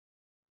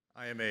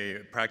I am a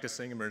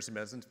practicing emergency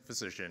medicine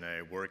physician.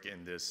 I work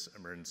in this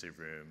emergency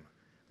room.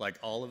 Like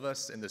all of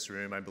us in this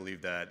room, I believe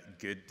that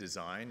good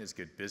design is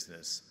good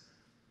business,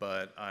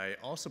 but I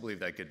also believe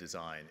that good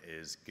design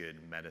is good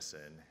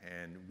medicine,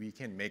 and we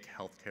can make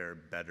healthcare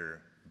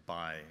better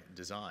by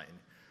design.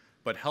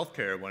 But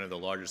healthcare, one of the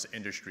largest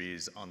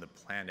industries on the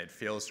planet,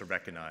 fails to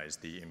recognize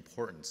the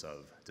importance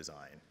of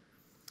design.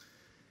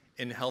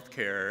 In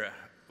healthcare,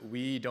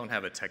 we don't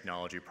have a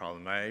technology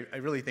problem. I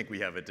really think we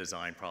have a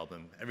design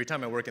problem. Every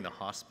time I work in the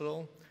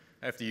hospital,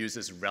 I have to use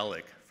this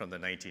relic from the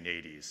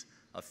 1980s,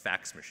 a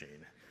fax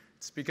machine.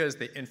 It's because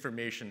the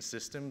information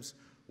systems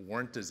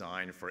weren't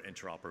designed for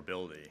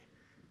interoperability.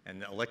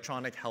 And the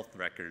electronic health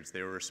records,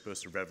 they were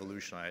supposed to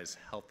revolutionize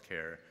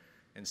healthcare.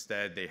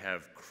 Instead, they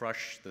have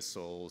crushed the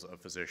souls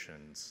of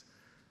physicians.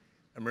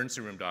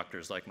 Emergency room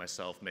doctors like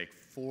myself make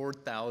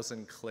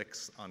 4,000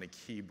 clicks on a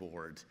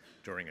keyboard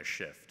during a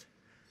shift.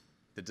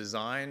 The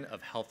design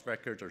of health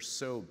records are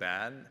so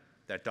bad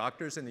that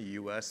doctors in the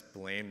US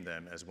blame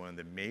them as one of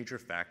the major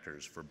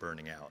factors for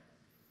burning out.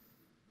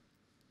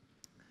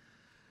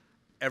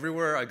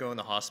 Everywhere I go in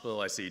the hospital,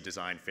 I see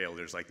design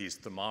failures like these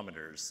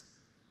thermometers.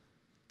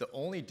 The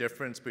only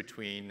difference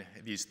between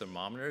these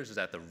thermometers is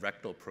that the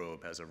rectal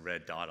probe has a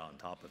red dot on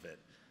top of it.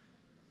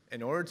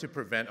 In order to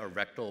prevent a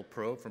rectal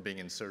probe from being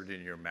inserted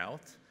in your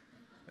mouth,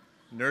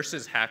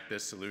 nurses hack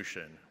this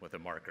solution with a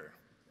marker.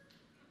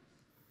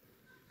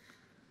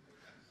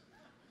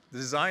 The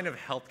design of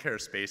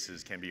healthcare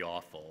spaces can be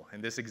awful. In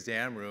this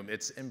exam room,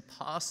 it's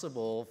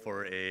impossible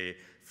for a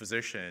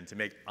physician to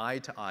make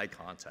eye-to-eye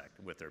contact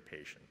with their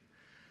patient.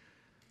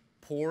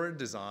 Poor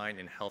design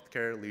in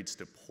healthcare leads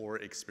to poor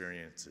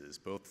experiences,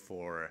 both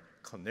for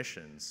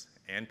clinicians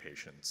and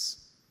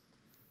patients.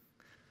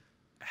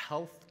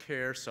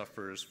 Healthcare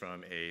suffers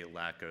from a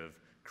lack of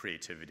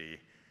creativity.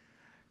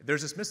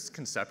 There's this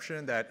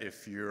misconception that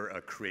if you're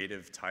a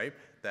creative type,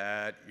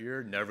 that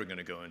you're never going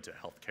to go into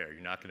healthcare.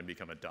 You're not going to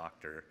become a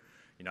doctor.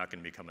 You're not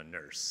going to become a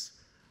nurse.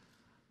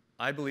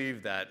 I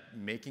believe that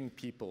making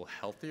people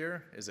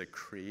healthier is a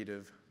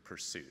creative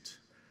pursuit.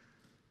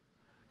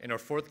 In our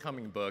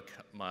forthcoming book,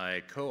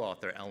 my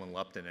co-author, Ellen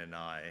Lupton, and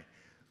I,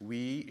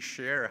 we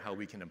share how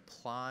we can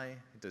apply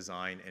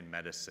design in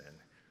medicine.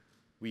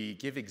 We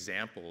give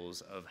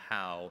examples of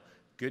how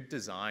good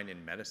design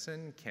in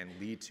medicine can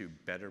lead to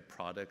better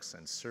products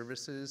and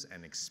services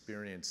and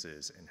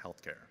experiences in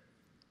healthcare.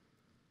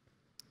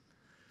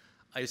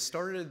 I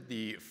started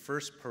the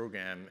first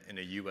program in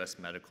a US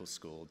medical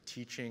school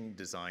teaching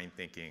design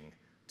thinking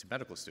to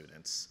medical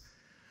students.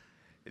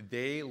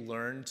 They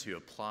learn to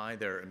apply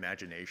their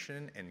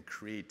imagination and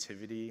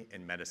creativity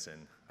in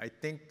medicine. I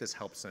think this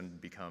helps them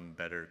become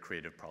better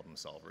creative problem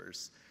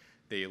solvers.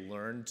 They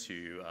learn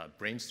to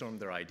brainstorm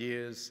their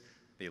ideas.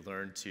 They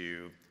learn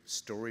to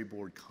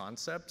storyboard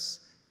concepts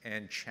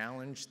and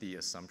challenge the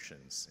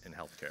assumptions in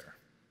healthcare.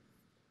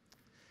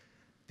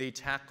 They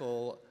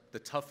tackle the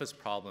toughest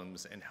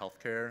problems in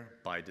healthcare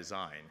by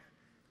design.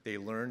 They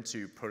learn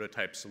to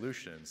prototype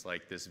solutions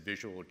like this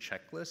visual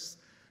checklist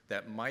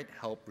that might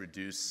help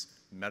reduce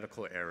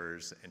medical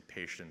errors in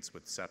patients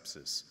with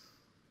sepsis,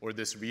 or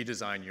this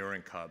redesigned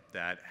urine cup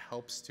that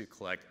helps to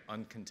collect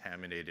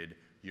uncontaminated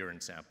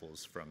urine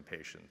samples from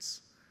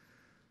patients.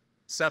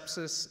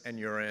 Sepsis and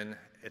urine,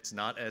 it's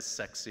not as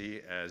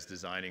sexy as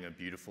designing a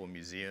beautiful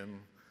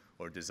museum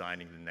or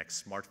designing the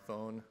next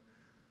smartphone,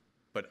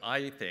 but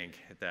I think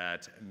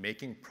that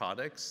making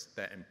products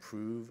that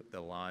improve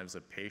the lives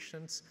of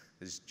patients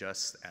is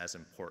just as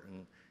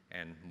important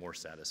and more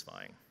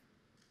satisfying.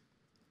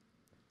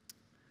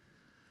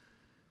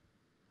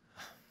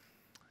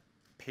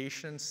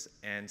 Patients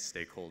and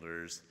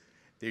stakeholders,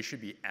 they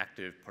should be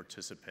active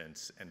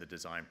participants in the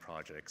design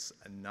projects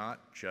and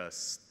not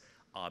just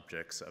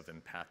objects of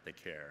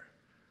empathic care.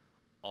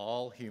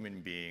 All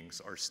human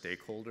beings are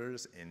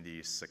stakeholders in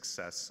the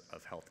success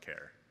of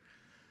healthcare.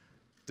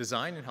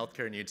 Design in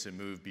healthcare needs to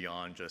move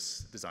beyond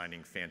just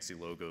designing fancy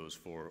logos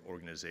for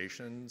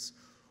organizations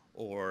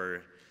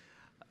or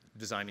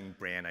designing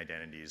brand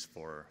identities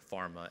for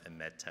pharma and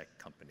med tech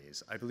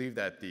companies. I believe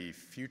that the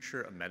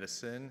future of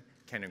medicine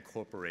can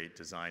incorporate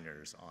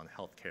designers on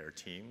healthcare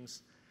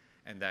teams,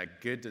 and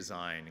that good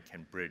design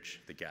can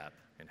bridge the gap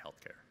in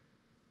healthcare.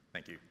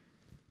 Thank you.